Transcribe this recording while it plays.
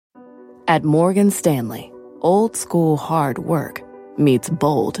At Morgan Stanley, old school hard work meets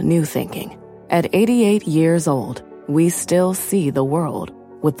bold new thinking. At 88 years old, we still see the world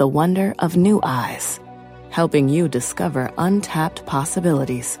with the wonder of new eyes, helping you discover untapped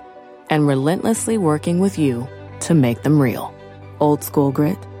possibilities and relentlessly working with you to make them real. Old school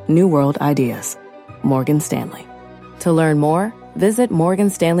grit, new world ideas. Morgan Stanley. To learn more, visit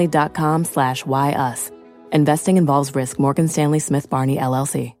morganstanley.com/whyus. Investing involves risk. Morgan Stanley Smith Barney,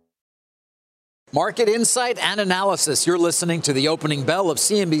 LLC. Market insight and analysis. You're listening to the opening bell of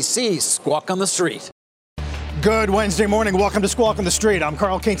CNBC's Squawk on the Street. Good Wednesday morning. Welcome to Squawk on the Street. I'm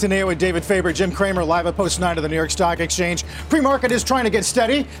Carl Quintanilla with David Faber, Jim Cramer, live at Post 9 of the New York Stock Exchange. Pre-market is trying to get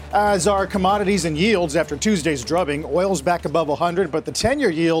steady, as are commodities and yields after Tuesday's drubbing. Oil's back above 100, but the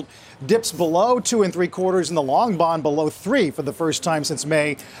 10-year yield dips below 2 3/4 and the long bond below 3 for the first time since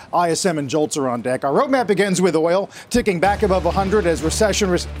May. ISM and JOLTS are on deck. Our roadmap begins with oil ticking back above 100 as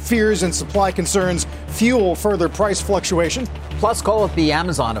recession fears and supply concerns fuel further price fluctuation. Plus, call it the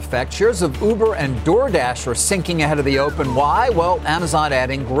Amazon effect. Shares of Uber and DoorDash are sinking ahead of the open. Why? Well, Amazon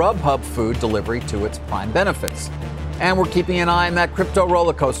adding Grubhub food delivery to its Prime benefits. And we're keeping an eye on that crypto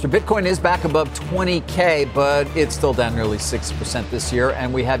roller coaster. Bitcoin is back above 20K, but it's still down nearly 6% this year.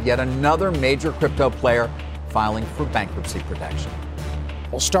 And we have yet another major crypto player filing for bankruptcy protection.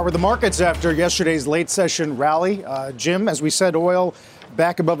 We'll start with the markets after yesterday's late session rally. Jim, as we said, oil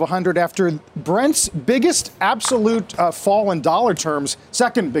back above 100 after Brent's biggest absolute fall in dollar terms,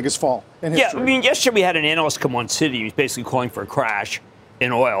 second biggest fall in history. Yeah, I mean, yesterday we had an analyst come on Citi. He was basically calling for a crash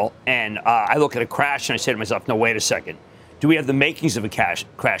in oil. And I look at a crash and I say to myself, no, wait a second. Do we have the makings of a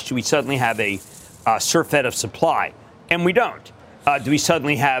crash? Do we suddenly have a surfeit of supply? And we don't. Do we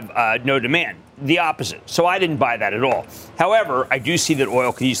suddenly have no demand? The opposite. So I didn't buy that at all. However, I do see that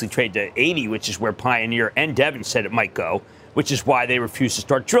oil could easily trade to 80, which is where Pioneer and Devon said it might go, which is why they refuse to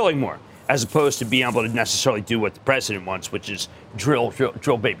start drilling more, as opposed to being able to necessarily do what the president wants, which is drill,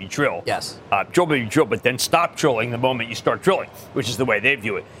 baby, drill. Yes. Drill, baby, drill, but then stop drilling the moment you start drilling, which is the way they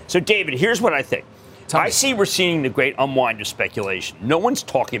view it. So, David, here's what I think. We're seeing the great unwind of speculation. No one's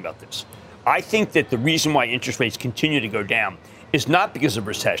talking about this. I think that the reason why interest rates continue to go down is not because of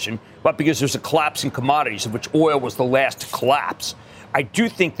recession, but because there's a collapse in commodities, of which oil was the last to collapse. I do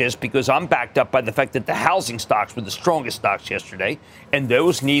think this because I'm backed up by the fact that the housing stocks were the strongest stocks yesterday, and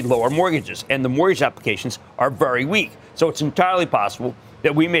those need lower mortgages, and the mortgage applications are very weak. So it's entirely possible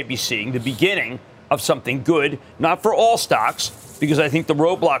that we may be seeing the beginning of something good, not for all stocks, because I think the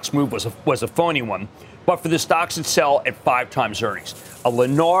Roblox move was a phony one, but for the stocks that sell at 5 times earnings. A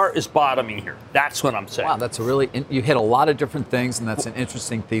Lennar is bottoming here. That's what I'm saying. Wow, that's you hit a lot of different things, and that's an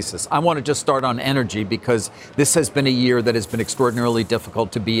interesting thesis. I want to just start on energy because this has been a year that has been extraordinarily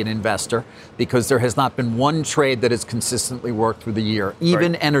difficult to be an investor because there has not been one trade that has consistently worked through the year.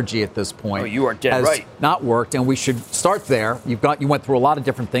 Even energy at this point you are dead has right. not worked, and we should start there. You went through a lot of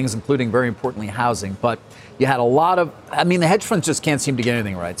different things, including, very importantly, housing, but you had a lot of, the hedge funds just can't seem to get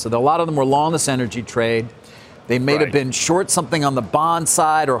anything right. So a lot of them were long this energy trade. They may have been short something on the bond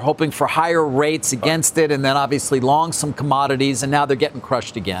side or hoping for higher rates against it, and then obviously long some commodities, and now they're getting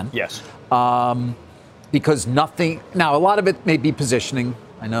crushed again. Yes. Because nothing. Now, a lot of it may be positioning.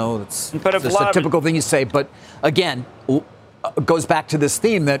 I know it's just a typical thing you say, but again, it goes back to this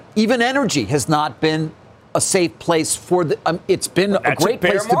theme that even energy has not been a safe place for the. It's been a great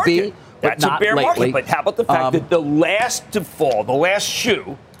place to be. That's a bear market. But how about the fact that the last to fall, the last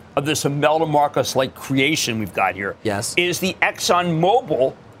shoe of this Imelda Marcos-like creation we've got here is the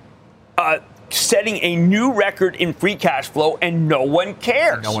ExxonMobil setting a new record in free cash flow, and no one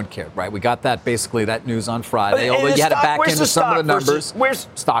cares. No one cared, right? We got that news on Friday, although you had to back into some of the numbers.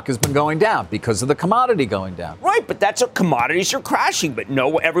 Stock has been going down because of the commodity going down. Right, but that's what commodities are crashing. But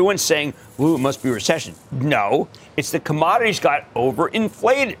no, everyone's saying, ooh, it must be a recession. No, it's the commodities got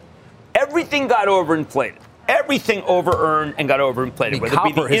overinflated. Everything got overinflated. Everything over-earned and got overinflated.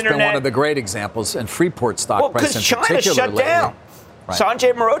 Copper has been one of the great examples, and Freeport stock price in particular. Because China shut lately. down. Right.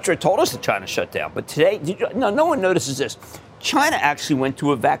 Sanjay Mehrotra told us that China shut down. But today, no one notices this. China actually went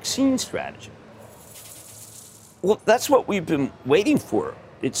to a vaccine strategy. Well, that's what we've been waiting for.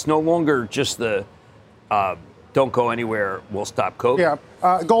 It's no longer just the don't go anywhere, we'll stop COVID.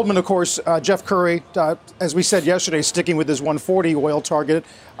 Yeah. Goldman, of course, Jeff Curry, as we said yesterday, sticking with his 140 oil target.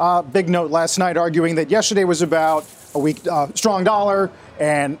 Big note last night arguing that yesterday was about a weak, strong dollar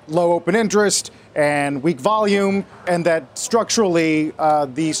and low open interest and weak volume, and that structurally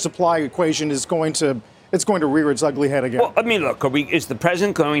the supply equation is going to rear its ugly head again. Well, I mean, look, is the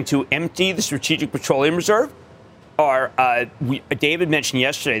president going to empty the Strategic Petroleum Reserve? Or David mentioned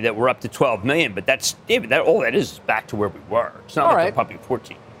yesterday that we're up to 12 million, but that's David. All that is back to where we were. It's not like we're pumping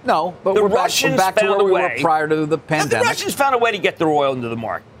 14. No, but The we're Russians back to found where a we way. were prior to the And pandemic. the Russians found a way to get their oil into the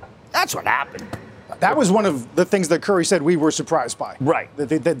market. That's what happened. That was one of the things that Curry said we were surprised by. Right.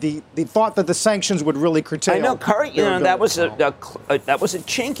 The thought that the sanctions would really curtail. I know Curry. That was a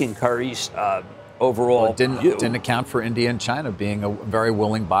chink in Curry's overall. Well, it didn't account for India and China being a very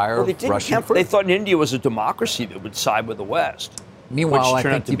willing buyer Well, they of didn't Russian account for. crude. They thought India was a democracy that would side with the West. Meanwhile, which I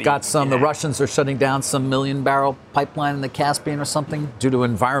turned out think to you've be got some. The inaccurate. Russians are shutting down some million-barrel pipeline in the Caspian or something due to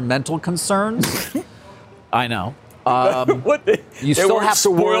environmental concerns. I know. What the, You they still weren't have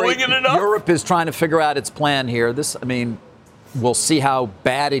to worry. spoiling it enough? Europe is trying to figure out its plan here. We'll see how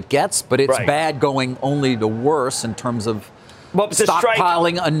bad it gets, but it's Right. bad going only to worse in terms of Well, but the strike-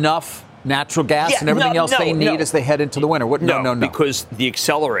 stockpiling enough natural gas Yeah, and everything else they need no. as they head into the winter. What? No. Because the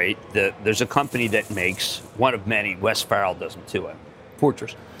Accelerate, there's a company that makes one of many. West Farrell does them too.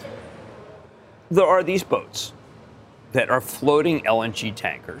 Fortress. There are these boats that are floating LNG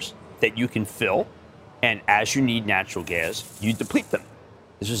tankers that you can fill, and as you need natural gas, you deplete them.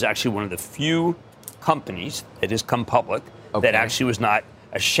 This was actually one of the few companies that has come public that actually was not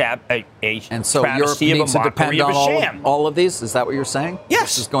a And so Europe travesty of needs a to depend mockery of on a sham. all of these? Is that what you're saying? Yes.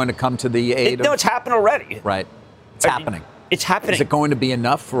 This is going to come to the aid No, of... it's happened already. Right. It's I mean, happening. It's happening. Is it going to be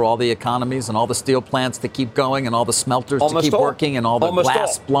enough for all the economies and all the steel plants to keep going and all the smelters to keep working and all the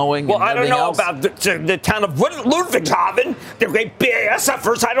glass blowing Well, and I don't everything know else? about the town of Ludwigshafen, the great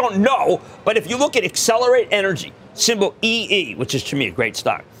BASFers, I don't know. But if you look at Accelerate Energy, symbol EE, which is to me a great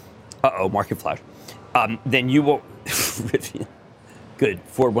stock. Market flash. Then you will... Good.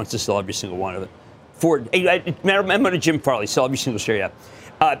 Ford wants to sell every single one of it. Ford, remember Jim Farley, sell every single share you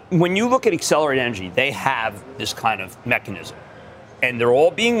have. When you look at Accelerate Energy, they have this kind of mechanism. And they're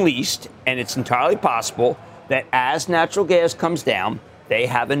all being leased, and it's entirely possible that as natural gas comes down, they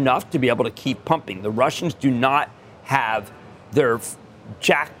have enough to be able to keep pumping. The Russians do not have their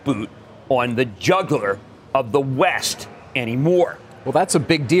jackboot on the jugular of the West anymore. Well, that's a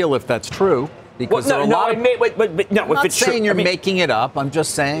big deal if that's true. Because there are a lot of... no, I'm not if it's saying true, you're making it up. I'm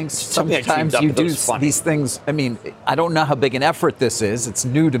just saying something I sometimes dreamed up you that do was funny. these things. I mean, I don't know how big an effort this is. It's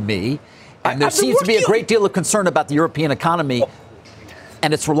new to me. And there I've been seems to be a working great deal of concern about the European economy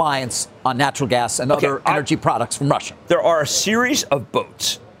and its reliance on natural gas and other energy products from Russia. There are a series of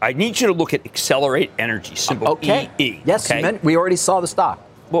boats. I need you to look at Accelerate Energy, symbol EE. Yes, okay? we already saw the stock.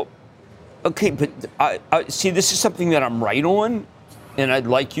 Well, okay, but I see, this is something that I'm right on, and I'd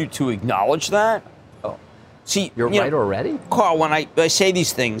like you to acknowledge that. Oh. See, You're right already? Carl, when I say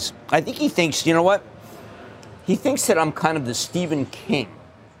these things, I think he thinks, you know what? He thinks that I'm kind of the Stephen King.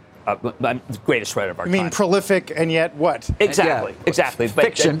 I'm the greatest writer of our I mean, time. prolific and yet what? Exactly, Yeah. exactly. But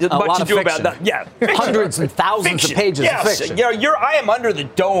Fiction, a much lot to of do fiction. about that. Yeah, fiction. Hundreds and thousands of pages yes. of fiction. I am under the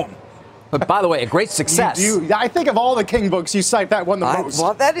dome. But by the way, a great success. I think of all the King books, you cite that one the most.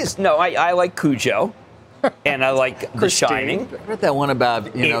 Well, that is I like Cujo, and I like The Christine. Shining. I read that one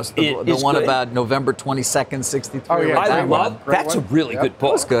about, the is one good. about November 22nd, 63. Oh, yeah. Read that I one. love that's a really good book.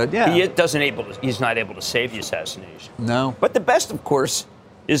 That was good, yeah. He's not able to save the assassination. No. But the best, of course,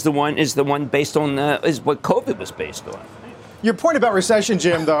 is the one based on is what COVID was based on. Your point about recession,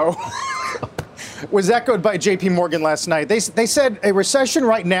 Jim, though, was echoed by J.P. Morgan last night. They said a recession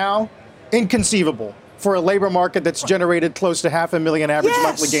right now, inconceivable for a labor market that's generated close to 500,000 average Yes.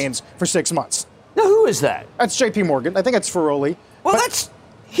 monthly gains for 6 months. Now, who is that? That's J.P. Morgan. I think it's Ferroli. Well, but,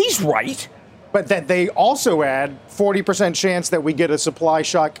 he's right. But that they also add 40% chance that we get a supply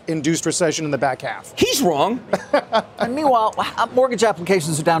shock-induced recession in the back half. He's wrong. And meanwhile, mortgage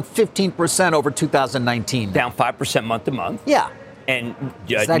applications are down 15% over 2019. Down 5% month to month. Yeah. And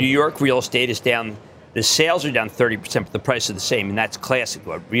that- New York real estate is down. The sales are down 30%, but the price is the same, and that's classic.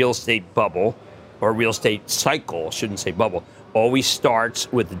 A real estate bubble or real estate cycle, I shouldn't say bubble, always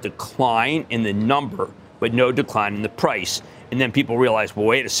starts with a decline in the number, but no decline in the price. And then people realize, well,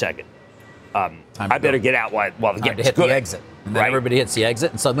 wait a second. I better get out while the Time to get's hit good. the exit. And then everybody hits the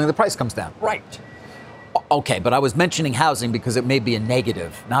exit, and suddenly the price comes down. Right. Okay, but I was mentioning housing because it may be a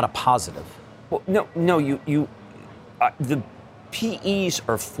negative, not a positive. Well, no, you the PEs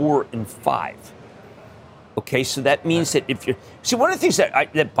are 4 and 5. Okay, so that means that if you see, one of the things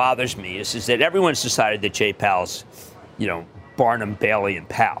that bothers me is that everyone's decided that Jay Powell's, Barnum, Bailey, and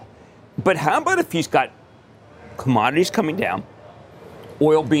Powell. But how about if he's got commodities coming down,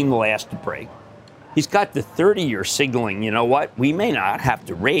 oil being the last to break? He's got the 30-year signaling, you know what? We may not have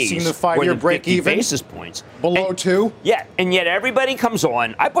to raise Seen the more 5-year than break 50 even? basis points. Below 2? Yeah, and yet everybody comes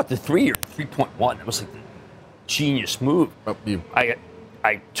on. I bought the 3-year 3.1. That was like the genius move.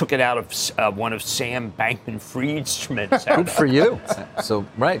 I took it out of one of Sam Bankman-Fried's tremendous Good for you. So,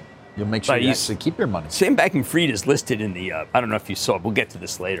 right. You'll make sure you actually keep your money. Sam Bankman-Fried is listed in the, I don't know if you saw it. We'll get to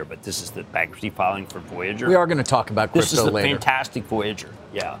this later, but this is the bankruptcy filing for Voyager. We are going to talk about crypto later. This is the later. fantastic Voyager,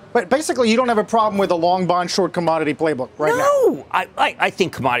 yeah. But basically, you don't have a problem with a long bond, short commodity playbook right now. No, I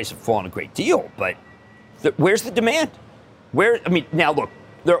think commodities have fallen a great deal, but where's the demand? Now look,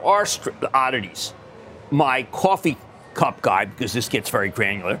 there are oddities. My coffee cup guy, because this gets very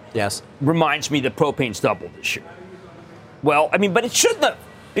granular, yes, reminds me that propane's doubled this year. Well, but it shouldn't have,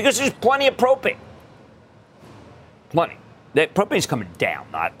 because there's plenty of propane. Plenty. That propane's coming down,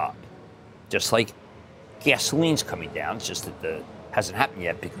 not up. Just like gasoline's coming down. It's just that hasn't happened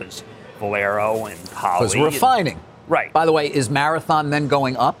yet because Valero and Holly. Because refining. Right. By the way, is Marathon then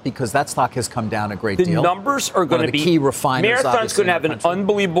going up? Because that stock has come down a great deal. The numbers are going to be key refiners. Marathon's going to have an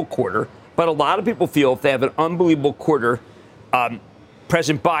unbelievable quarter, but a lot of people feel if they have an unbelievable quarter,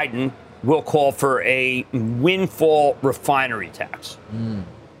 President Biden will call for a windfall refinery tax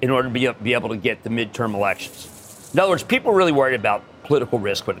in order to be able to get the midterm elections. In other words, people are really worried about political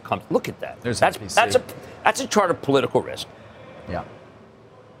risk when it comes. Look at that. That's a chart of political risk. Yeah.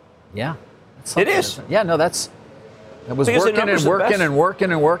 Yeah. It is. Yeah. No, it was working and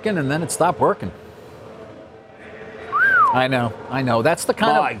working, and then it stopped working. I know. That's the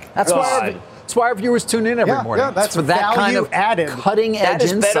kind of. That's why our viewers tune in every morning. Yeah, that's for that kind of added, cutting edge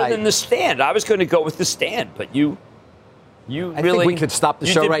insight. That is better than the Stand. I was going to go with the Stand, but you I really. think we could stop the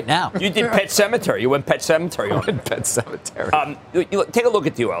show right now. You did Pet Sematary. You went Pet Sematary. Pet Sematary. Take a look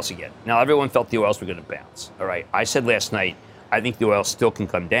at the oils again. Now, everyone felt the oils were going to bounce. All right. I said last night, I think the oils still can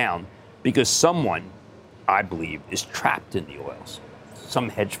come down because someone, I believe, is trapped in the oils. Some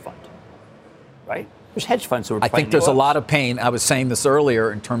hedge fund. Right? There's hedge funds who are I think there's a lot of pain. I was saying this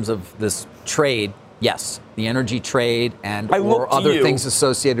earlier in terms of this trade. Yes, the energy trade or other things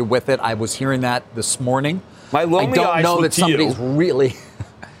associated with it. I was hearing that this morning. My lonely I don't know that somebody's you. Really.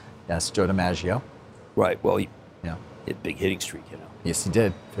 Yes, Joe DiMaggio. Right. Well, he had a big hitting streak, Yes, he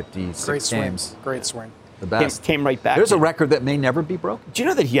did. 56 games. Great swing. The best. Came right back. There's a record that may never be broken. Do you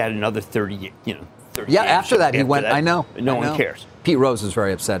know that he had another 30? 30 yeah. After that, he went. I know. No one cares. Pete Rose was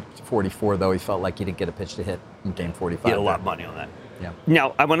very upset. 44, though, he felt like he didn't get a pitch to hit in game 45. He had a lot of money on that. Yeah.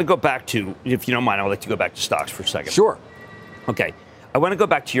 Now, I want to go back to, if you don't mind, I would like to go back to stocks for a second. Sure. Okay. I want to go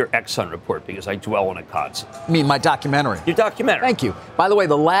back to your Exxon report because I dwell on it constantly. I mean, my documentary. Your documentary. Thank you. By the way,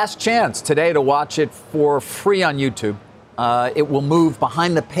 the last chance today to watch it for free on YouTube. It will move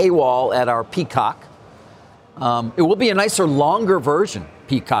behind the paywall at our Peacock. It will be a nicer, longer version,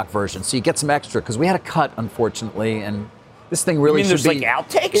 Peacock version, so you get some extra, because we had a cut, unfortunately, and this thing really should be... there's like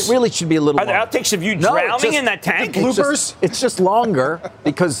outtakes? It really should be a little Are there outtakes of you drowning in that tank? Bloopers? It's just longer,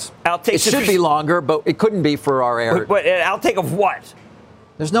 because it should be longer, but it couldn't be for our air. But an outtake of what?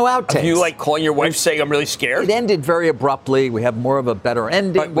 There's no outtakes. Of you calling your wife saying I'm really scared? It ended very abruptly. We have more of a better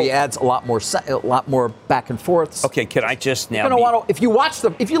ending. We add a lot more back and forths. Okay, can I just now? If you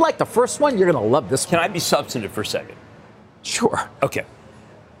like the first one, you're going to love this one. Can I be substantive for a second? Sure. Okay.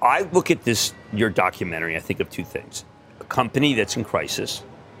 I look at your documentary, I think of two things. A company that's in crisis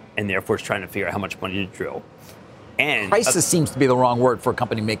and therefore is trying to figure out how much money to drill. And crisis seems to be the wrong word for a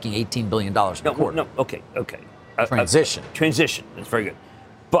company making $18 billion a quarter. No, okay. Transition. Transition. That's very good.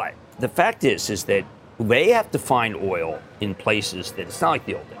 But the fact is that they have to find oil in places that it's not like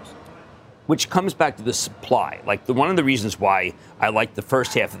the old days, which comes back to the supply. One of the reasons why I like the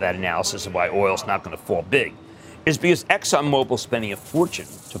first half of that analysis of why oil's not going to fall big is because ExxonMobil's spending a fortune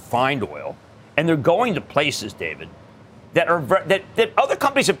to find oil, and they're going to places, David, that other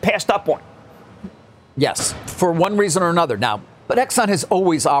companies have passed up on. Yes, for one reason or another. Now, but Exxon has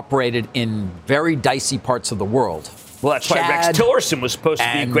always operated in very dicey parts of the world. Well, that's why Rex Tillerson was supposed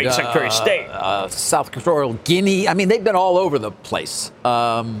to be a great Secretary of State. South Equatorial Guinea. I mean, they've been all over the place.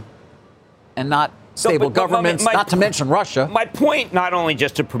 And not stable governments, not to mention Russia. My point, not only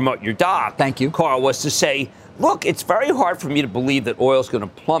just to promote your doc, thank you, Carl, was to say, look, it's very hard for me to believe that oil is going to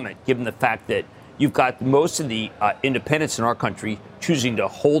plummet, given the fact that you've got most of the independents in our country choosing to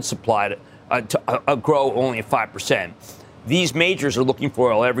hold supply to grow only at 5%. These majors are looking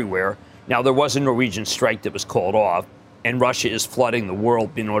for oil everywhere. Now, there was a Norwegian strike that was called off, and Russia is flooding the world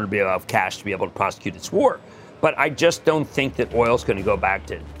in order to be able to have cash to be able to prosecute its war. But I just don't think that oil is going to go back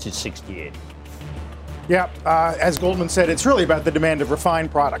to 68. Yeah, as Goldman said, it's really about the demand of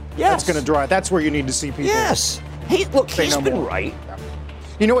refined product. Yes. That's going to drive. That's where you need to see people. Yes. Hey, look, he's been right. Yeah.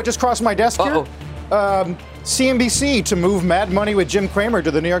 You know what just crossed my desk here? CNBC to move Mad Money with Jim Cramer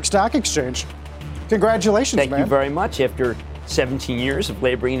to the New York Stock Exchange. Congratulations, man. Thank you very much. After 17 years of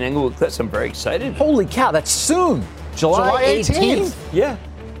laboring in Englewood Cliffs, I'm very excited. Holy cow, that's soon. July 18th? Yeah.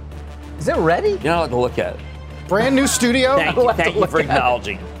 Is it ready? You know, to look at it. Brand new studio. Thank you for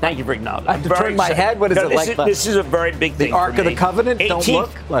acknowledging. Thank you for acknowledging. I have to turn my head. What is it like? This is a very big thing. The Ark for of me. the Covenant. 18th, Don't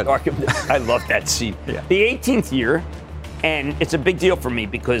look. I love that scene. Yeah. The 18th year, and it's a big deal for me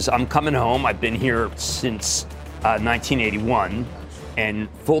because I'm coming home. I've been here since 1981, and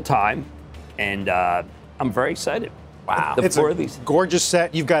full time, and I'm very excited. Wow. It's a gorgeous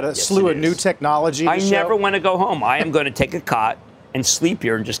set. You've got a slew of new technology. I never want to go home. I am going to take a cot and sleep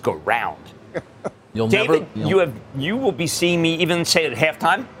here and just go round. David, you will be seeing me even say at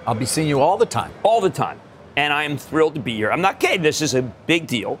halftime. I'll be seeing you all the time. All the time. And I am thrilled to be here. I'm not kidding. This is a big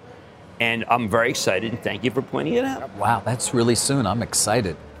deal. And I'm very excited. And thank you for pointing it out. Wow, that's really soon. I'm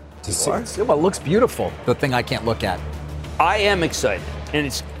excited to see. Well, it looks beautiful. The thing I can't look at. I am excited. And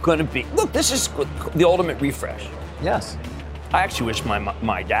it's going to be. Look, this is the ultimate refresh. Yes. I actually wish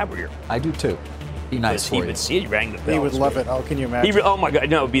my dad were here. I do too. Be nice for he you. would see it. He rang the bell. He would love it. Oh, can you imagine? Oh, my God.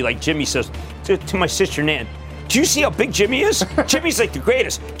 No, it would be like Jimmy says to my sister Nan, do you see how big Jimmy is? Jimmy's like the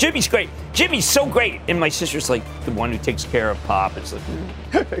greatest. Jimmy's great. Jimmy's so great. And my sister's like the one who takes care of Pop. It's like,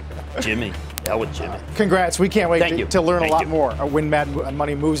 Jimmy. Hell with Jimmy. Congrats. We can't wait to learn a lot more when Mad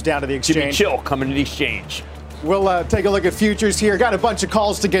Money moves down to the exchange. Jimmy Chill coming to the exchange. We'll take a look at futures here. Got a bunch of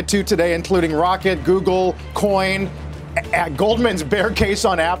calls to get to today, including Rocket, Google, Coin, Goldman's bear case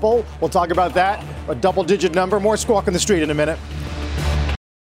on Apple. We'll talk about that. A double-digit number. More Squawk on the Street in a minute.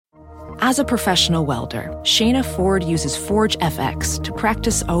 As a professional welder, Shayna Ford uses Forge FX to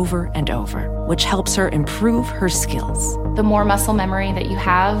practice over and over, which helps her improve her skills. The more muscle memory that you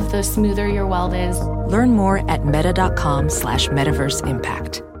have, the smoother your weld is. Learn more at meta.com/metaverse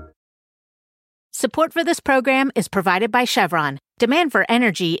impact. Support for this program is provided by Chevron. Demand for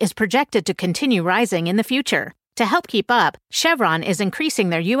energy is projected to continue rising in the future. To help keep up, Chevron is increasing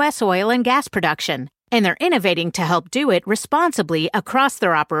their U.S. oil and gas production, and they're innovating to help do it responsibly across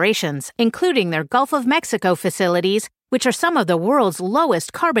their operations, including their Gulf of Mexico facilities, which are some of the world's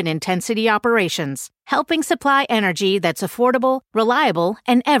lowest carbon intensity operations, helping supply energy that's affordable, reliable,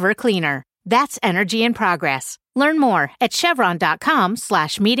 and ever cleaner. That's energy in progress. Learn more at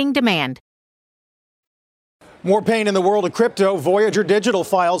chevron.com/meeting demand. More pain in the world of crypto. Voyager Digital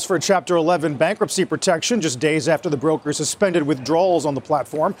files for Chapter 11 bankruptcy protection just days after the broker suspended withdrawals on the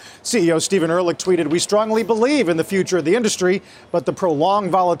platform. CEO Stephen Ehrlich tweeted, "We strongly believe in the future of the industry, but the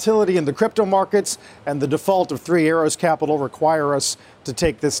prolonged volatility in the crypto markets and the default of Three Arrows Capital require us to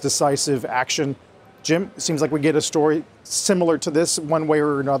take this decisive action." Jim, it seems like we get a story similar to this one way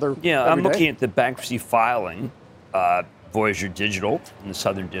or another. Yeah, I'm looking at the bankruptcy filing, Voyager Digital in the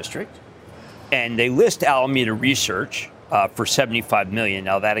Southern District. And they list Alameda Research for $75 million.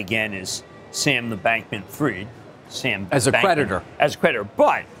 Now, that, again, is Sam the Bankman-Fried. As a creditor. As a creditor.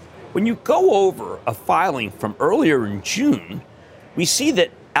 But when you go over a filing from earlier in June, we see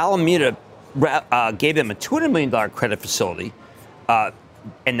that Alameda gave them a $200 million credit facility, and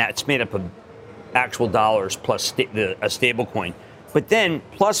that's made up of actual dollars plus a stable coin, but then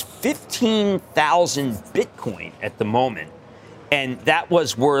plus 15,000 Bitcoin at the moment. And that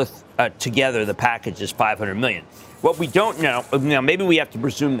was worth, together, the package is $500 million. What we don't know, now maybe we have to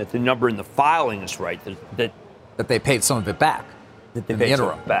presume that the number in the filing is right, that they paid some of it back. That they paid some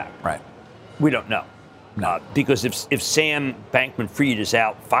of it back. Right. We don't know. No. Because if Sam Bankman-Fried is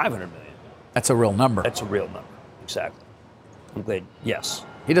out $500 million. That's a real number. That's a real number. Exactly. I'm glad. Yes.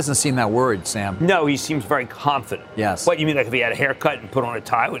 He doesn't seem that worried, Sam. No, he seems very confident. Yes. What, you mean like if he had a haircut and put on a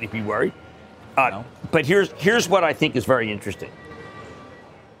tie, would he be worried? No. But here's what I think is very interesting.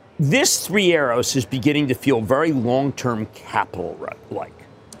 This Three Arrows is beginning to feel very long-term capital-like.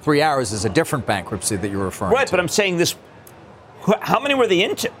 Three Arrows is a different bankruptcy that you're referring to. Right, but I'm saying this. How many were they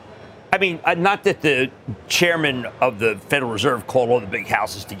into? I mean, not that the chairman of the Federal Reserve called all the big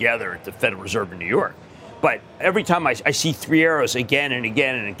houses together at the Federal Reserve in New York, but every time I see Three Arrows again and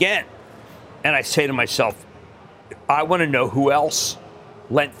again and again, and I say to myself, I want to know who else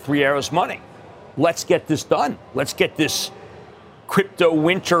lent Three Arrows money. Let's get this done. Let's get this crypto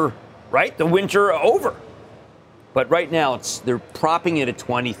winter, right? The winter over. But right now, they're propping it at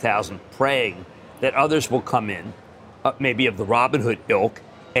 20,000, praying that others will come in, maybe of the Robinhood ilk,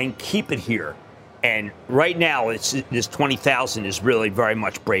 and keep it here. And right now, this 20,000 is really very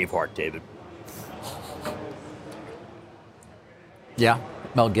much Braveheart, David. Yeah.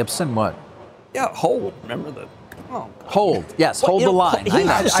 Mel Gibson, what? Yeah, hold. Remember the... Oh. Hold. Yes, hold the line. He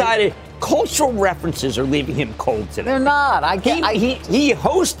decided cultural references are leaving him cold today. They're not. He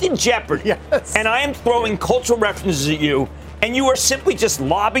hosted Jeopardy. Yes. And I am throwing cultural references at you, and you are simply just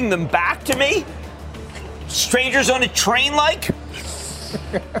lobbing them back to me? Strangers on a train like?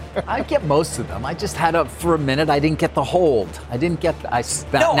 I get most of them. I just had for a minute. I didn't get the hold. I didn't get.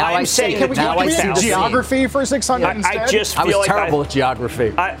 Now I'm I saying see. Can we Now I see get the geography for 600 instead? I just I feel was like terrible at geography.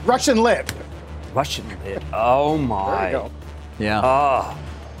 Russian lit. Russian lit. Oh my. There you go. Yeah.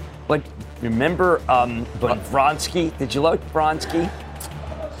 But remember when Vronsky? Did you like Vronsky?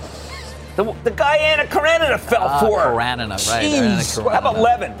 The guy Anna Karenina fell for. Karenina, right. Jeez. How about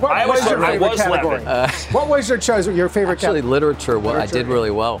Levin? What was your favorite category? What was your favorite Actually, category? literature. Well, I did really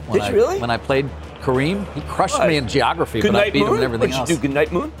well. Did you really? When I played Kareem, he crushed me in geography, but I Goodnight beat him Moon? in everything What'd else. you do,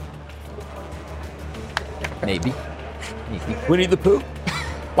 Goodnight Moon? Maybe. Winnie the Pooh?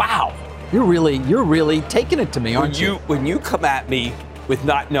 Wow. You're really taking it to me, aren't you? When you come at me with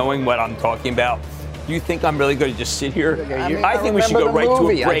not knowing what I'm talking about, do you think I'm really going to just sit here? I think we should go right to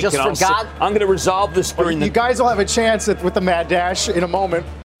a break. I just forgot. I'm going to resolve this during You guys will have a chance with the Mad Dash in a moment.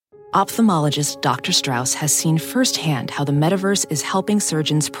 Ophthalmologist Dr. Strauss has seen firsthand how the metaverse is helping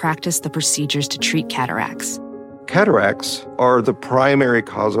surgeons practice the procedures to treat cataracts. Cataracts are the primary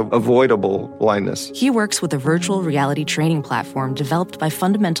cause of avoidable blindness. He works with a virtual reality training platform developed by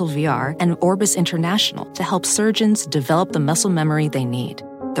Fundamental VR and Orbis International to help surgeons develop the muscle memory they need.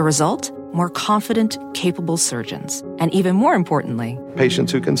 The result? More confident, capable surgeons. And even more importantly,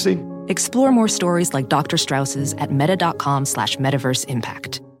 Patients who can see. explore more stories like Dr. Strauss's at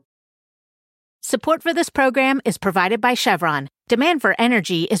meta.com/metaverseimpact. Support for this program is provided by Chevron. Demand for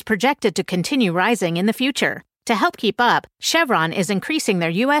energy is projected to continue rising in the future. To help keep up, Chevron is increasing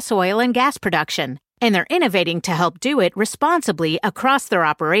their U.S. oil and gas production, and they're innovating to help do it responsibly across their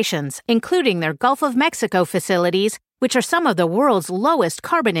operations, including their Gulf of Mexico facilities, which are some of the world's lowest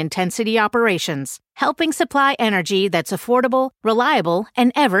carbon intensity operations, helping supply energy that's affordable, reliable,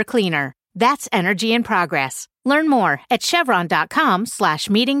 and ever cleaner. That's energy in progress. Learn more at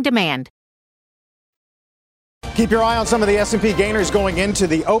chevron.com/meeting demand. Keep your eye on some of the S&P gainers going into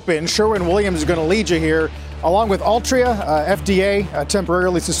the open. Sherwin-Williams is going to lead you here, along with Altria. FDA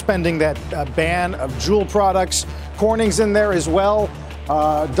temporarily suspending that ban of Juul products. Corning's in there as well.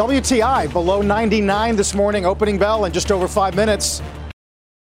 WTI below 99 this morning, opening bell in just over 5 minutes.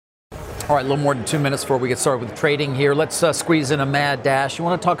 All right, a little more than 2 minutes before we get started with trading here. Let's squeeze in a Mad Dash. You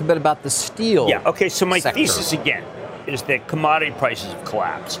want to talk a bit about the steel? Yeah, okay, so my sector. thesis again is that commodity prices have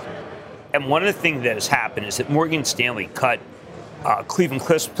collapsed. And one of the things that has happened is that Morgan Stanley cut Cleveland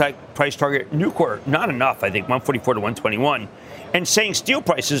Cliffs price target, Nucor, not enough, I think, 144 to 121, and saying steel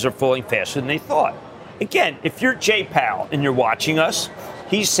prices are falling faster than they thought. Again, if you're Jay Powell and you're watching us,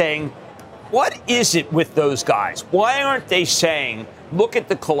 he's saying, what is it with those guys? Why aren't they saying, look at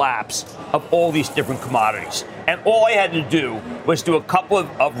the collapse of all these different commodities? And all I had to do was do a couple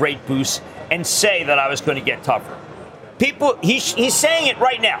of rate boosts and say that I was going to get tougher. People, he's saying it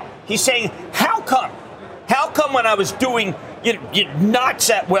right now. He's saying, how come? How come when I was doing not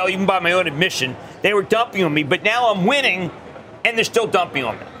that well, even by my own admission, they were dumping on me, but now I'm winning and they're still dumping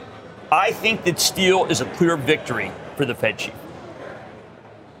on me? I think that steel is a clear victory for the Fed chief.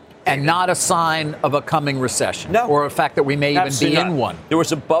 And not a sign of a coming recession. No. Or a fact that we may even be Absolutely in not. one. There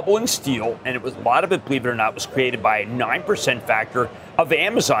was a bubble in steel, and it was a lot of it, believe it or not, was created by a 9% factor of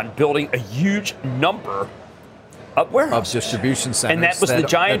Amazon building a huge number of warehouses. Of distribution centers. And that was the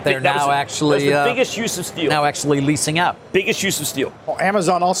giant. That they're that now was, actually that was the biggest use of steel. now actually leasing out. Biggest use of steel. Well,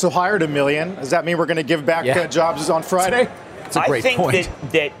 Amazon also hired 1 million. Does that mean we're going to give back jobs on Friday? It's a great point. I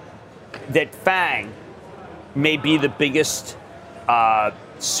think that FANG may be the biggest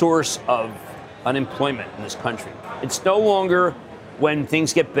source of unemployment in this country. It's no longer when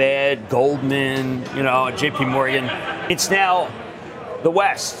things get bad, Goldman, JP Morgan. It's now the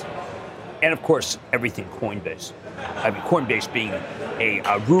West. And of course, everything Coinbase. Coinbase being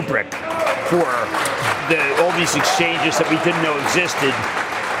a rubric for all these exchanges that we didn't know existed.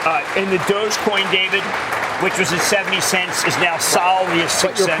 And the Dogecoin, David, which was at 70 cents, is now solidly at 6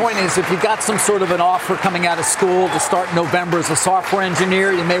 cents. But your point is, if you got some sort of an offer coming out of school to start in November as a software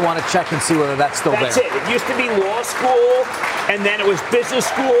engineer, you may want to check and see whether that's still there. That's it. It used to be law school, and then it was business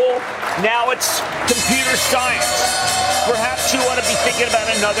school. Now it's computer science. Perhaps you want to be thinking about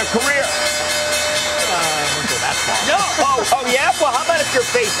another career. No. Oh, yeah? Well, how about if you're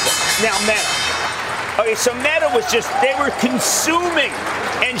Facebook? Now, Meta. Okay, so Meta was they were consuming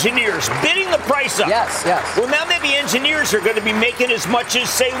engineers, bidding the price up. Yes. Well, now maybe engineers are going to be making as much as,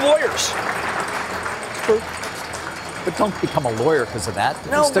 say, lawyers. But don't become a lawyer because of that.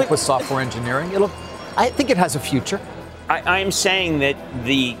 No, stick with software engineering. I think it has a future. I'm saying that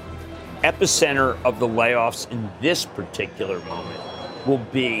the epicenter of the layoffs in this particular moment will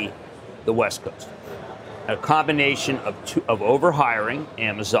be the West Coast. A combination of overhiring,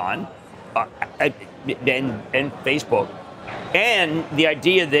 Amazon, and Facebook, And the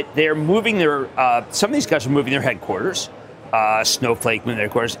idea that they're moving some of these guys are moving their headquarters, Snowflake moving their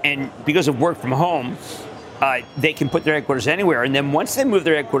headquarters, and because of work from home, they can put their headquarters anywhere. And then once they move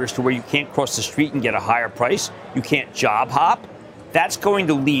their headquarters to where you can't cross the street and get a higher price, you can't job hop, that's going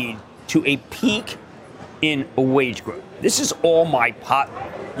to lead to a peak in wage growth. This is all my pot.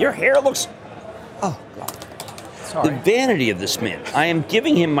 Your hair looks, oh God. Sorry. The vanity of this man. I am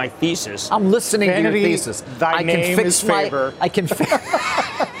giving him my thesis. I'm listening Vanity, to your thesis. thy name is favor. I can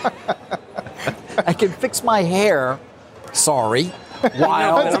fix my hair. Sorry.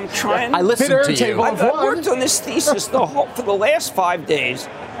 While I'm trying. I listen to you. I've worked on this thesis for the last 5 days,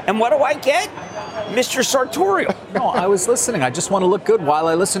 and what do I get? Mr. Sartorial. No, I was listening. I just want to look good while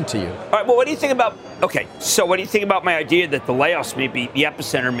I listen to you. All right. Well, what do you think about? Okay. So, what do you think about my idea that the layoffs may be the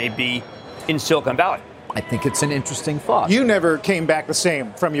epicenter may be in Silicon Valley? I think it's an interesting thought. You never came back the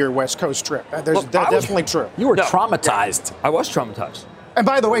same from your West Coast trip. That's definitely true. You were traumatized. I was traumatized. And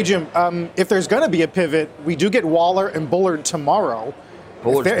by the way, Jim, if there's going to be a pivot, we do get Waller and Bullard tomorrow.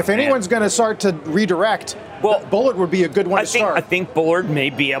 If anyone's going to start to redirect, Bullard would be a good one to start. I think Bullard may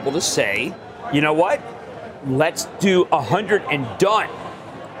be able to say, you know what? Let's do 100 and done.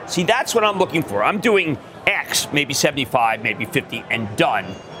 See, that's what I'm looking for. I'm doing X, maybe 75, maybe 50, and done.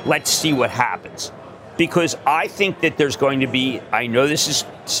 Let's see what happens. Because I think that there's going to be, I know this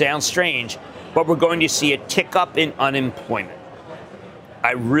sounds strange, but we're going to see a tick up in unemployment.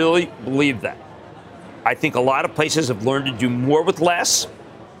 I really believe that. I think a lot of places have learned to do more with less.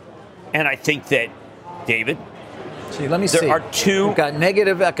 And I think that, David, let me see. There are two. We've got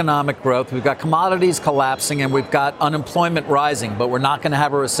negative economic growth, we've got commodities collapsing, and we've got unemployment rising, but we're not going to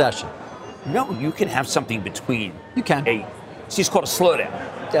have a recession. No, you can have something between. You can. It's called a slowdown.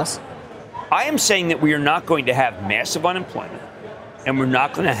 Yes. I am saying that we are not going to have massive unemployment, and we're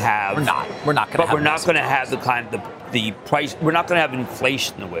not going to have. We're not going to have. But we're not going to have the kind of the price. We're not going to have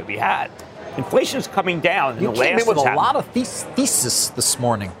inflation the way we had. Inflation is coming down. You came in with a lot of thesis this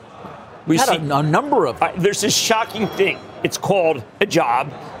morning. We had see a number of them. There's this shocking thing. It's called a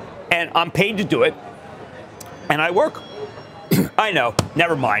job, and I'm paid to do it, and I work. I know.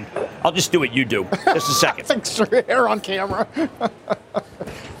 Never mind. I'll just do what you do. Just a second. Thanks for your hair on camera.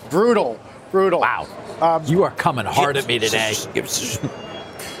 Brutal. Wow. You are coming hard at me today.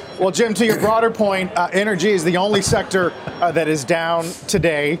 Well, Jim, to your broader point, energy is the only sector that is down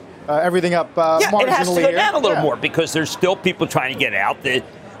today. Everything up marginally. It has to go down a little Yeah. more because there's still people trying to get out.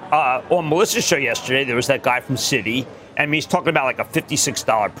 On Melissa's show yesterday, there was that guy from Citi, and he's talking about like a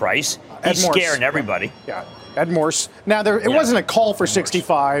 $56 price. He's scaring everybody. Yeah. Ed Morse. Now, it wasn't a call for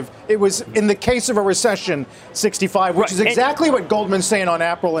 65. It was, in the case of a recession, 65, which is exactly what Goldman's saying on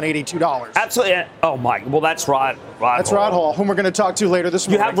Apple and $82. Absolutely. Oh, my. Well, that's Rod. That's Rod Hall, whom we're going to talk to later this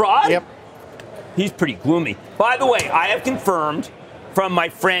morning. You have Rod? Yep. He's pretty gloomy. By the way, I have confirmed from my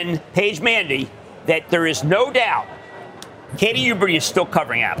friend Paige Mandy that there is no doubt Katie Huberty is still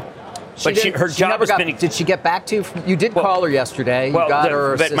covering Apple. But her job has been. Did she get back to you? You did call her yesterday. You got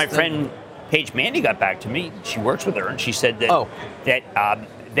her but assistant. my friend Paige Mandy got back to me. She works with her, and she said that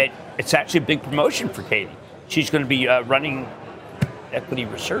that it's actually a big promotion for Katie. She's going to be running equity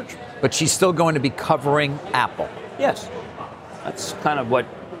research. But she's still going to be covering Apple. Yes, that's kind of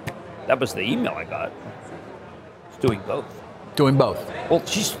that was the email I got. She's doing both. Doing both. Well,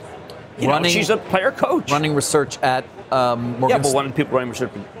 she's a player coach. Running research at Morgan. Yeah, but one of the people running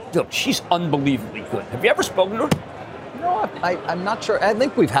research. Look, she's unbelievably good. Have you ever spoken to her? No, I'm not sure. I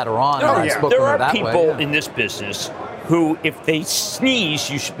think we've had her on. There are people in this business who, if they sneeze,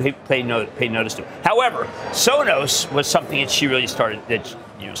 you should pay notice to. However, Sonos was something that she really started.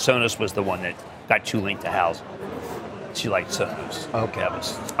 Sonos was the one that got Tulane to house. She liked Sonos. Okay.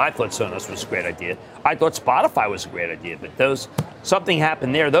 I thought Sonos was a great idea. I thought Spotify was a great idea, but something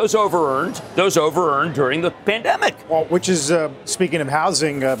happened there. Those over-earned during the pandemic. Well, which is, speaking of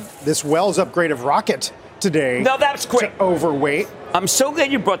housing, this Wells upgrade of Rocket today. No, that's great. Overweight. I'm so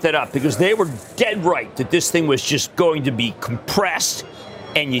glad you brought that up because they were dead right that this thing was just going to be compressed,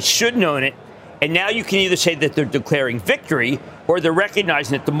 and you shouldn't own it. And now you can either say that they're declaring victory or they're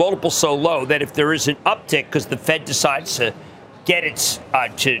recognizing that the multiple's so low that if there is an uptick because the Fed decides to get its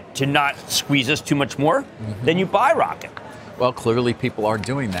to not squeeze us too much more, then you buy Rocket. Well, clearly people are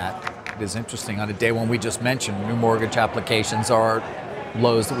doing that. It is interesting. On a day when we just mentioned new mortgage applications are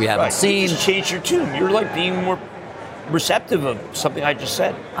lows that we haven't seen. You change your tune. You're like being more receptive of something I just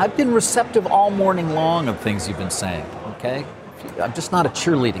said. I've been receptive all morning long of things you've been saying, okay? I'm just not a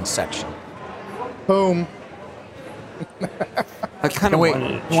cheerleading section. Boom. I kind of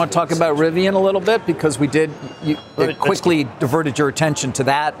want to talk about Rivian a little bit because it quickly diverted your attention to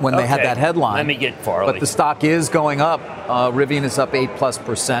that when they had that headline. Let me get Farley. But the stock is going up. Rivian is up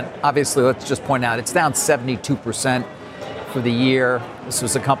 8+%. Obviously, let's just point out it's down 72% for the year. This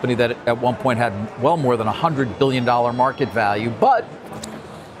was a company that at one point had well more than $100 billion market value, but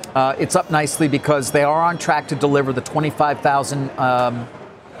it's up nicely because they are on track to deliver the 25,000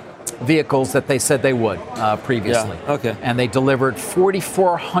 vehicles that they said they would previously. Yeah, okay. And they delivered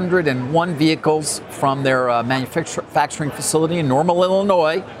 4,401 vehicles from their manufacturing facility in Normal,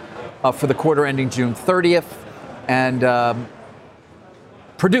 Illinois for the quarter ending June 30th and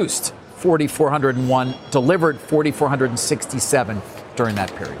produced 4,401, delivered 4,467 during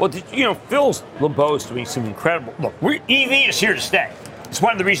that period. Well, Phil LeBeau is doing some incredible. Look, EV is here to stay. It's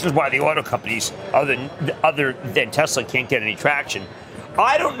one of the reasons why the auto companies, other than Tesla, can't get any traction.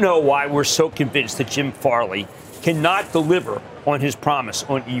 I don't know why we're so convinced that Jim Farley cannot deliver on his promise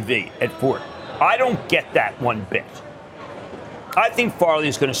on EV at Ford. I don't get that one bit. I think Farley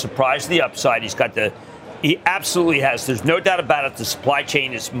is going to surprise the upside. He absolutely has. There's no doubt about it. The supply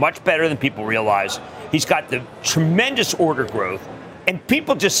chain is much better than people realize. He's got the tremendous order growth, and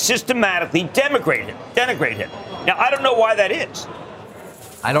people just systematically denigrate him. Now, I don't know why that is.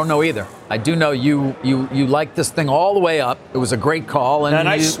 I don't know either. I do know you liked this thing all the way up. It was a great call,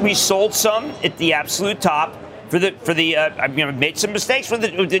 we sold some at the absolute top I made some mistakes with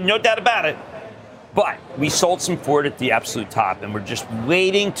it, no doubt about it. But we sold some for it at the absolute top, and we're just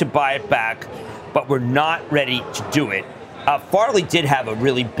waiting to buy it back. But we're not ready to do it. Farley did have a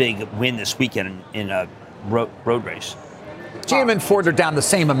really big win this weekend in a road race. GM and Ford are down the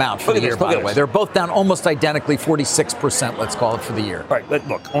same amount for the year, by the way. They're both down almost identically, 46%, let's call it, for the year. All right, but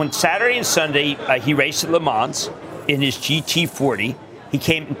look, on Saturday and Sunday, he raced at Le Mans in his GT40. He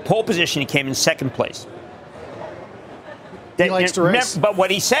came in pole position. He came in second place. He likes to race. But what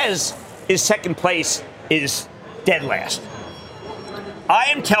he says is second place is dead last. I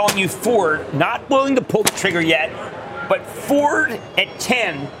am telling you, Ford, not willing to pull the trigger yet, but Ford at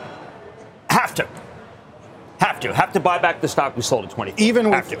 10 have to buy back the stock we sold at 20.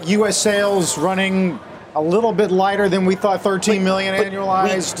 Even with U.S. sales running a little bit lighter than we thought, 13 million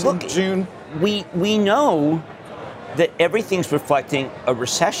annualized in June. We know that everything's reflecting a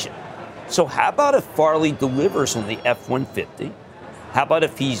recession. So how about if Farley delivers on the F-150? How about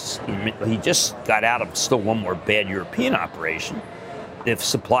if he just got out of still one more bad European operation? If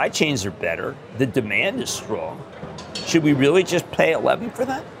supply chains are better, the demand is strong. Should we really just pay 11 for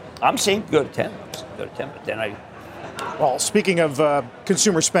that? I'm saying go to 10. But then Well, speaking of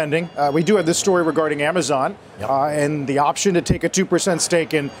consumer spending, we do have this story regarding Amazon and the option to take a 2%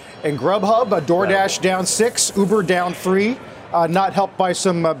 stake in Grubhub. DoorDash down 6, Uber down 3. Not helped by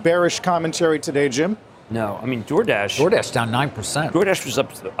some bearish commentary today, Jim. No, I mean DoorDash down 9%. DoorDash was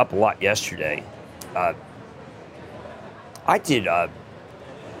up a lot yesterday. I did I'll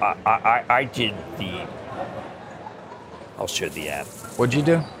share the app. What'd you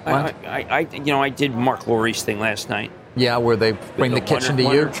do? I did Mark Lurie's thing last night. Yeah, where they bring the kitchen to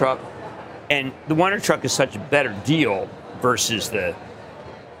you. Truck, and the Wonder Truck is such a better deal versus the.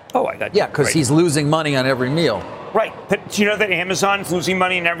 Because he's losing money on every meal. Right, but do you know that Amazon's losing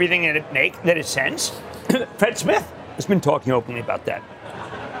money on everything that it sends? Fred Smith has been talking openly about that.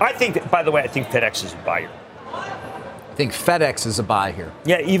 I think FedEx is a buyer. I think FedEx is a buy here.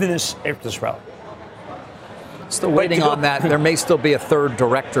 Yeah, even after this rally. Still waiting on that. There may still be a third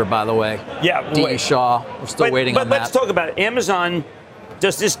director, by the way. Yeah, D.E. Shaw. We're still waiting on that. But let's talk about it. Amazon.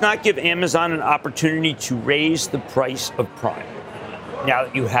 Does this not give Amazon an opportunity to raise the price of Prime? Now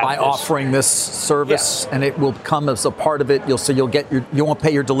that you have by offering this service, and it will come as a part of it. You won't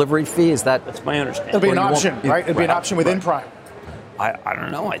pay your delivery fee. That's my understanding. It'll be an option, right? It'll be an option within Prime. I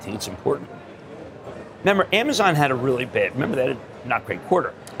don't know. I think it's important. Remember, Amazon had a really bad. Remember that not great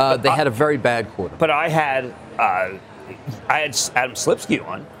quarter. They had a very bad quarter. But I had Adam Slipsky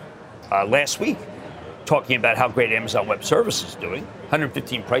on last week talking about how great Amazon Web Services is doing.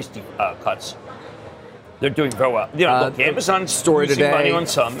 115 price cuts. They're doing very well. Look, Amazon's story losing today, money on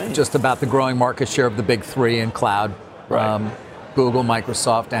some. Just about the growing market share of the big three in cloud. Right. Google,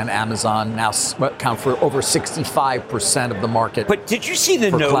 Microsoft, and Amazon now account for over 65% of the market. But did you see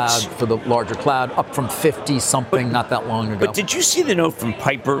the notes? For the larger cloud, up from 50-something not that long ago. But did you see the note from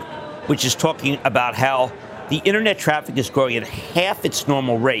Piper, which is talking about how the internet traffic is growing at half its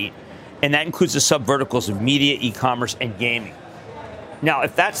normal rate, and that includes the sub-verticals of media, e-commerce, and gaming. Now,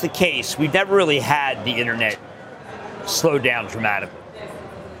 if that's the case, we've never really had the internet slow down dramatically.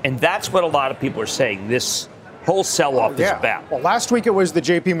 And that's what a lot of people are saying. This whole sell-off is about. Well, last week it was the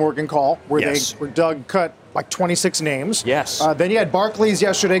J.P. Morgan call where Doug cut like 26 names. Yes. Then you had Barclays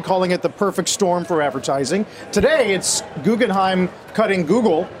yesterday calling it the perfect storm for advertising. Today it's Guggenheim cutting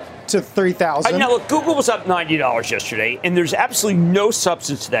Google to 3,000. Now, look, Google was up $90 yesterday, and there's absolutely no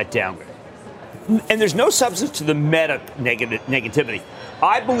substance to that downgrade. And there's no substance to the Meta negativity.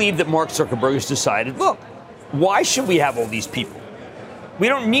 I believe that Mark Zuckerberg has decided, look, why should we have all these people? We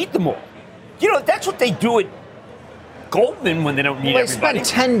don't need them all. You know, that's what they do at Goldman when they don't need everybody. They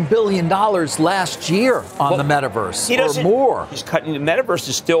spent $10 billion last year on the metaverse, or more. He's cutting the metaverse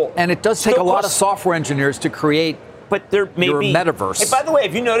is still, and it does take a lot of software engineers to create. But there may your be metaverse. Hey, by the way,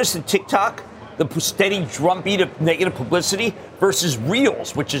 have you noticed in TikTok the steady drumbeat of negative publicity versus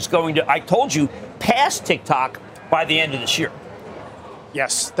Reels, which is going to, I told you, pass TikTok by the end of this year?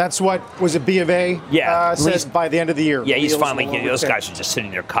 Yes, that's what was it. B of A says by the end of the year. Yeah, he's finally getting. Those guys are just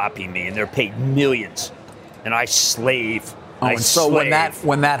sitting there copying me, and they're paid millions. And I slave. So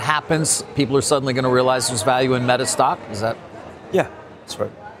when that happens, people are suddenly going to realize there's value in Meta stock? Is that? Yeah, that's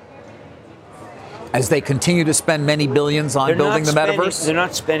right. As they continue to spend many billions on building the metaverse? They're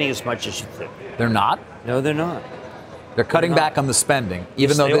not spending as much as you think. They're not? No, they're not. They're cutting back on the spending,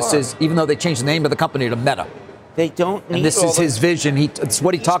 even though they changed the name of the company to Meta. They don't need. And this is his vision. It's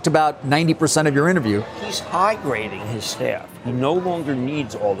what he talked about 90% of your interview. He's high grading his staff. He no longer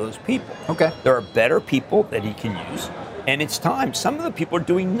needs all those people. Okay. There are better people that he can use, and it's time. Some of the people are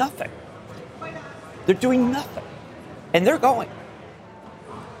doing nothing. They're doing nothing, and they're going.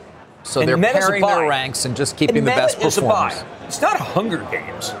 So they're paring their ranks and just keeping the best performers. Is a buy. It's not a Hunger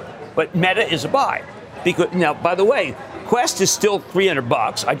Games, but Meta is a buy. Because now, by the way, Quest is still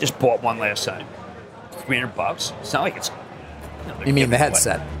 $300. I just bought one last time. $300. It's not like it's. You mean the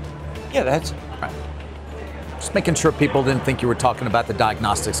headset? Yeah, the headset. Right. Just making sure people didn't think you were talking about the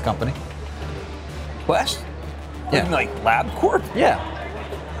diagnostics company. Quest? Yeah. Like LabCorp? Yeah.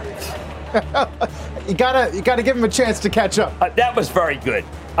 You gotta give him a chance to catch up. That was very good.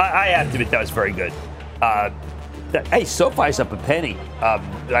 I have to admit that was very good. Hey, SoFi's up a penny.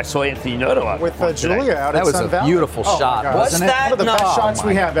 I saw Anthony Noto up with Julia out at Sun Valley. That was a beautiful shot, wasn't it? One of the best shots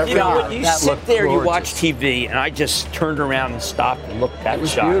we have ever. You sit there, you watch TV, and I just turned around and stopped and looked at that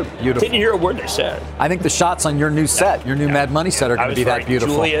shot. Beautiful. Didn't hear a word they said. I think the shots on your new set, your new Mad Money set, are going to be that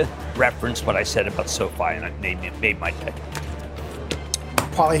beautiful. Julia referenced what I said about SoFi, and it made my pick.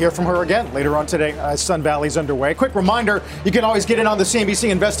 Probably hear from her again later on today. Sun Valley's underway. Quick reminder, you can always get in on the CNBC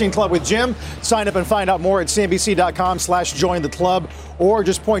Investing Club with Jim. Sign up and find out more at cnbc.com/join the club, or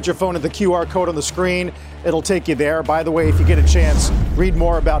just point your phone at the QR code on the screen. It'll take you there. By the way, if you get a chance, read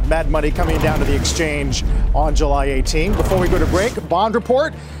more about Mad Money coming down to the exchange on July 18. Before we go to break, bond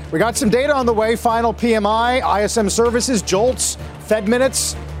report. We got some data on the way. Final PMI, ISM services, JOLTS, Fed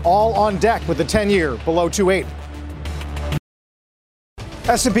minutes, all on deck with the 10-year below 2.8.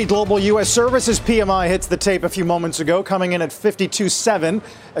 S&P Global U.S. Services PMI hits the tape a few moments ago, coming in at 52.7.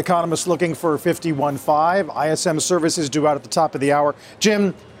 Economists looking for 51.5. ISM Services due out at the top of the hour.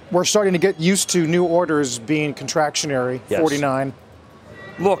 Jim, we're starting to get used to new orders being contractionary, yes. 49.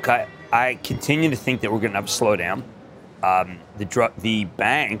 Look, I continue to think that we're going to have a slowdown. The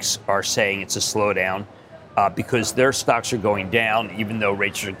banks are saying it's a slowdown because their stocks are going down, even though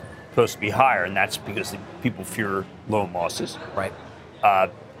rates are supposed to be higher, and that's because people fear loan losses. Right.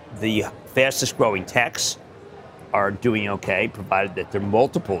 The fastest growing techs are doing okay, provided that their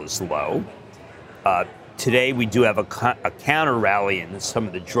multiple is low. Today, we do have a counter rally in some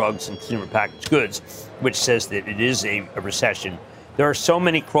of the drugs and consumer packaged goods, which says that it is a recession. There are so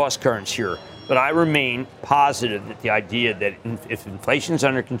many cross currents here, but I remain positive that the idea that if inflation is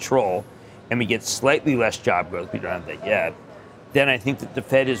under control and we get slightly less job growth, we don't have that yet, then I think that the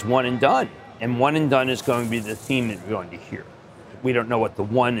Fed is one and done. And one and done is going to be the theme that we're going to hear. We don't know what the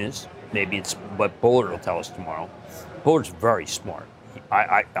one is. Maybe it's what Bullard will tell us tomorrow. Bullard's very smart.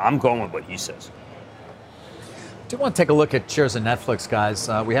 I'm going with what he says. I do want to take a look at shares of Netflix, guys.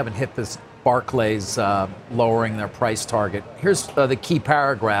 We haven't hit this Barclays lowering their price target. Here's the key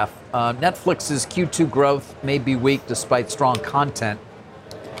paragraph. Netflix's Q2 growth may be weak despite strong content.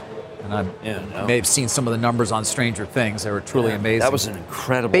 And I may have seen some of the numbers on Stranger Things. They were truly amazing. That was an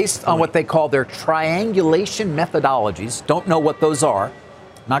incredible Based on what they call their triangulation methodologies. Don't know what those are.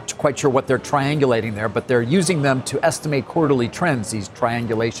 Not quite sure what they're triangulating there, but they're using them to estimate quarterly trends, these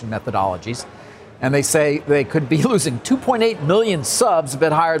triangulation methodologies. And they say they could be losing 2.8 million subs, a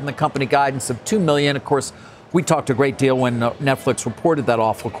bit higher than the company guidance of 2 million. Of course, we talked a great deal when Netflix reported that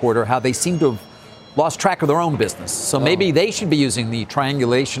awful quarter, how they seem to have lost track of their own business. So maybe they should be using the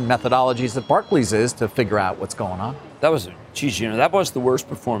triangulation methodologies that Barclays is to figure out what's going on. That was geez, that was the worst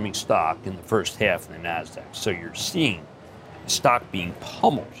performing stock in the first half of the NASDAQ. So you're seeing the stock being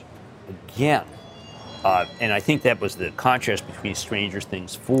pummeled again. And I think that was the contrast between Stranger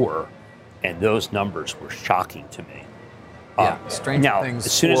Things 4 and those numbers were shocking to me. Yeah, Stranger Things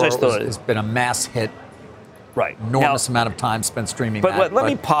as soon as I saw it, has been a mass hit. Right. Enormous amount of time spent streaming but that. Let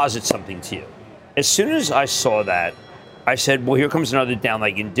me posit something to you. As soon as I saw that, I said, well, here comes another down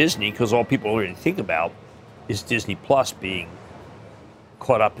like in Disney, because all people already think about is Disney Plus being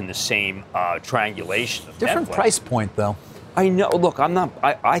caught up in the same triangulation of different Netflix. Price point, though. I know. Look,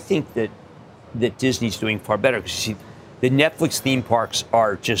 I think that Disney's doing far better, because you see, the Netflix theme parks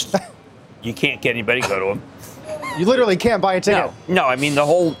are just, you can't get anybody to go to them. You literally can't buy a ticket. No, I mean, the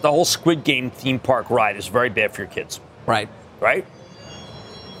whole Squid Game theme park ride is very bad for your kids. Right. Right?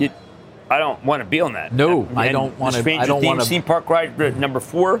 I don't want to be on that. No, I don't want to. I don't want to. Theme park ride number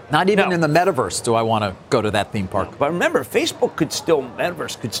 4. Not even in the metaverse do I want to go to that theme park. No, but remember,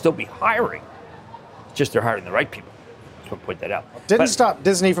 metaverse could still be hiring. It's just they're hiring the right people. Just want to point that out. Didn't stop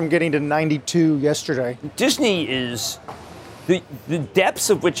Disney from getting to 92 yesterday. Disney is the depths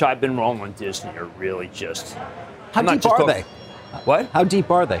of which I've been wrong on Disney are really just. How deep are they? What? How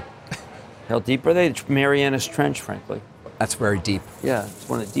deep are they? How deep are they? It's Marianas Trench, frankly. That's very deep. Yeah, it's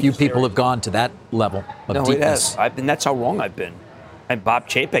one of the deepest. Few people areas. have gone to that level of deepness. It has. That's how wrong I've been. And Bob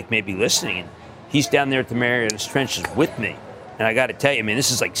Chapek may be listening, and he's down there at the Marianas Trenches with me. And I got to tell you, this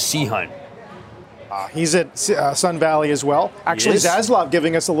is like sea hunt. He's at Sun Valley as well. Actually, Zaslav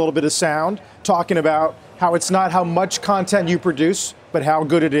giving us a little bit of sound, talking about how it's not how much content you produce, but how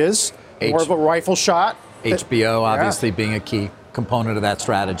good it is. More of a rifle shot. HBO obviously being a key component of that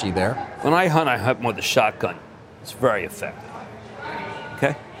strategy there. When I hunt with a shotgun. It's very effective.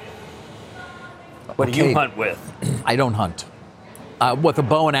 Okay? What do you hunt with? I don't hunt. With a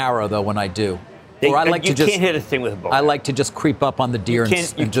bow and arrow, though, when I do. Or I like you can't hit a thing with a bow. I like to just creep up on the deer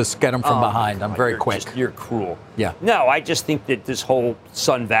and just get them from behind. I'm very quick. You're cruel. Yeah. No, I just think that this whole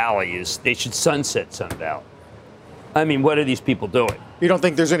Sun Valley they should sunset Sun Valley. What are these people doing? You don't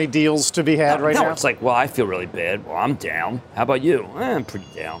think there's any deals to be had right now? No, it's like, well, I feel really bad. Well, I'm down. How about you? I'm pretty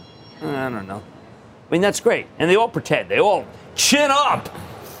down. I don't know. That's great. And they all pretend. They all chin up.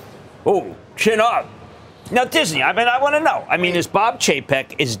 Oh, chin up. Now, Disney, I want to know. Is Bob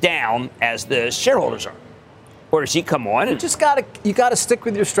Chapek as down as the shareholders are? Or does he come on? You just gotta stick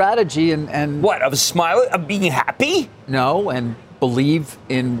with your strategy and what, of a smile, of being happy? No, and believe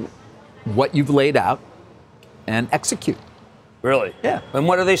in what you've laid out and execute. Really? Yeah. And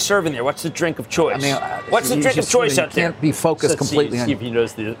what are they serving there? What's the drink of choice? What's the drink of choice out there? You can't be focused completely on. See if you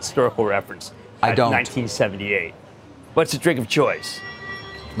notice the historical reference. I don't. 1978. What's the drink of choice?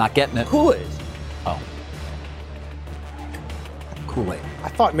 Not getting it. Kool-Aid. Oh. Kool-Aid. I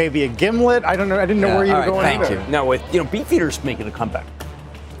thought maybe a gimlet. I don't know. I didn't know where you were going. Thank you. No, with Beefeater's making a comeback.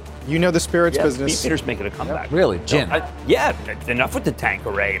 You know the spirits business. Beefeater's making a comeback. Yeah. Really, gin. Enough with the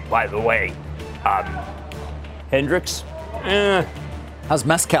Tanqueray. By the way, Hendrix. How's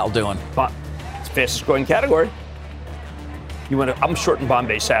mezcal doing? It's the fastest growing category. I'm shorting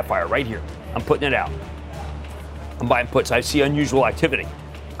Bombay Sapphire right here. I'm putting it out. I'm buying puts. I see unusual activity.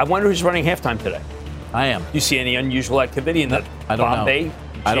 I wonder who's running halftime today. I am. You see any unusual activity in the Bombay? Know.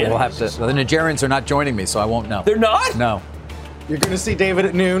 I don't. We'll have to. The Nigerians are not joining me, so I won't know. They're not? No. You're going to see David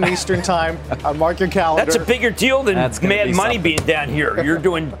at noon Eastern time. Mark your calendar. That's a bigger deal than Mad Money being down here. You're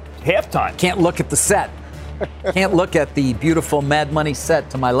doing halftime. Can't look at the set. Can't look at the beautiful Mad Money set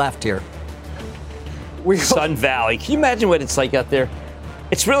to my left here. Sun Valley. Can you imagine what it's like out there?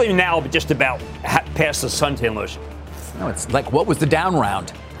 It's really now just about past the suntan lotion. No, it's like, what was the down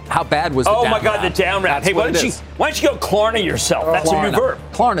round? How bad was the down round? Oh, my God, the down round. Hey, why don't you go Klarna yourself? That's Klarna. a new verb.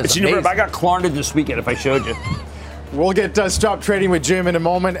 Klarna's It's a new verb. I got Klarna this weekend if I showed you. We'll get Stop Trading with Jim in a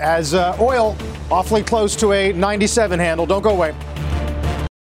moment as oil awfully close to a 97 handle. Don't go away.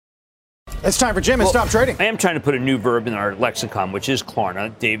 It's time for Jim and Stop Trading. I am trying to put a new verb in our lexicon, which is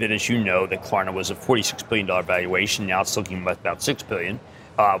Klarna. David, as you know, that Klarna was a $46 billion valuation. Now it's looking at about $6 billion.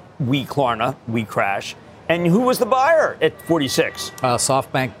 We Klarna, we crash. And who was the buyer at 46?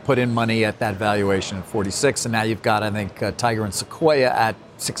 SoftBank put in money at that valuation at 46, and now you've got, I think, Tiger and Sequoia at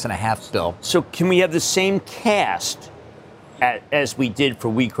 $6.5 billion. So can we have the same cast as we did for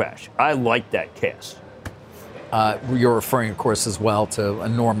We Crash? I like that cast. You're referring, of course, as well to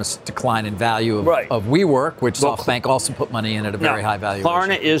enormous decline in value of WeWork, which SoftBank also put money in at a very high valuation.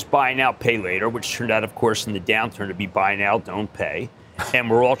 Klarna is buy now, pay later, which turned out, of course, in the downturn to be buy now, don't pay.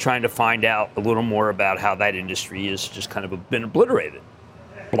 And we're all trying to find out a little more about how that industry is just kind of been obliterated.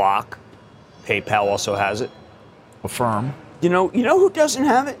 Block, PayPal also has it. Affirm. You know who doesn't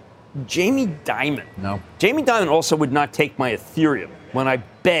have it? Jamie Dimon. No. Jamie Dimon also would not take my Ethereum when I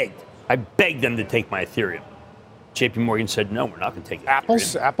begged them to take my Ethereum. JP Morgan said, no, we're not going to take it.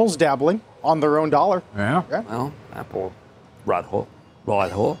 Apple's dabbling on their own dollar. Yeah. Well, Apple, Rod Hall.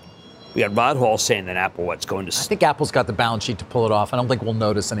 We got Rod Hall saying that Apple, going to... I think Apple's got the balance sheet to pull it off. I don't think we'll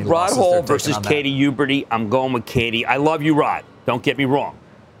notice any Rod losses. Hall versus Katie Huberty. I'm going with Katie. I love you, Rod. Don't get me wrong.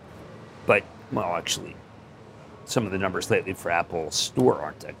 But, well, actually, some of the numbers lately for Apple Store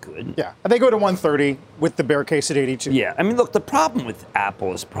aren't that good. Yeah, they go to 130 with the bear case at 82. Yeah, I mean, look, the problem with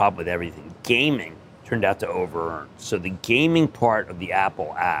Apple is the problem with everything. Gaming turned out to over-earn. So the gaming part of the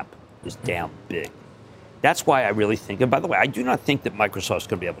Apple app is down big. That's why I really think, and by the way, I do not think that Microsoft's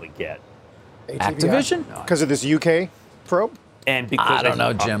going to be able to get Activision? Because of this UK probe? And because I don't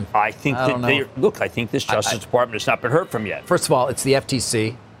know, Jim. I think I think this Justice Department has not been heard from yet. First of all, it's the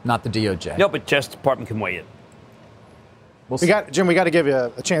FTC, not the DOJ. No, but Justice Department can weigh in. We got to give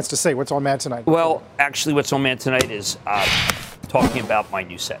you a chance to say what's on Mad tonight. Well, actually, what's on Mad tonight is talking about my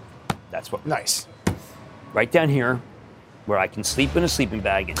new set. That's what. Nice. Right down here, where I can sleep in a sleeping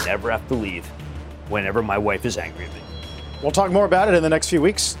bag and never have to leave whenever my wife is angry at me. We'll talk more about it in the next few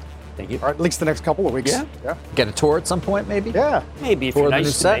weeks. Thank you. Or at least the next couple of weeks. Yeah. Get a tour at some point, maybe? Yeah. Maybe if Tour you're of the nice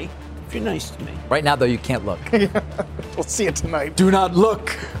new to set? me. If you're nice to me. Right now, though, you can't look. We'll see you tonight. Do not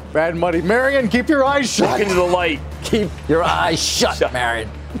look. Bad Money. Marion, keep your eyes shut. Look into the light. Keep your eyes shut, Marion.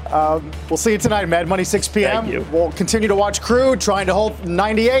 We'll see you tonight, Mad Money, 6 p.m. Thank you. We'll continue to watch Crew, trying to hold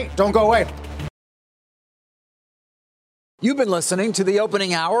 98. Don't go away. You've been listening to the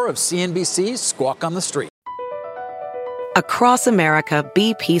opening hour of CNBC's Squawk on the Street. Across America,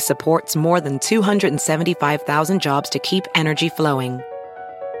 BP supports more than 275,000 jobs to keep energy flowing.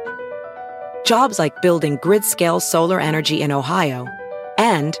 Jobs like building grid-scale solar energy in Ohio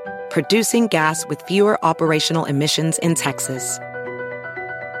and producing gas with fewer operational emissions in Texas.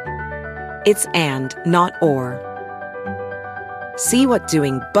 It's and, not or. See what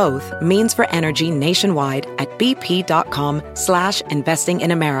doing both means for energy nationwide at bp.com/investing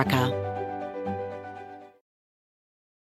in America.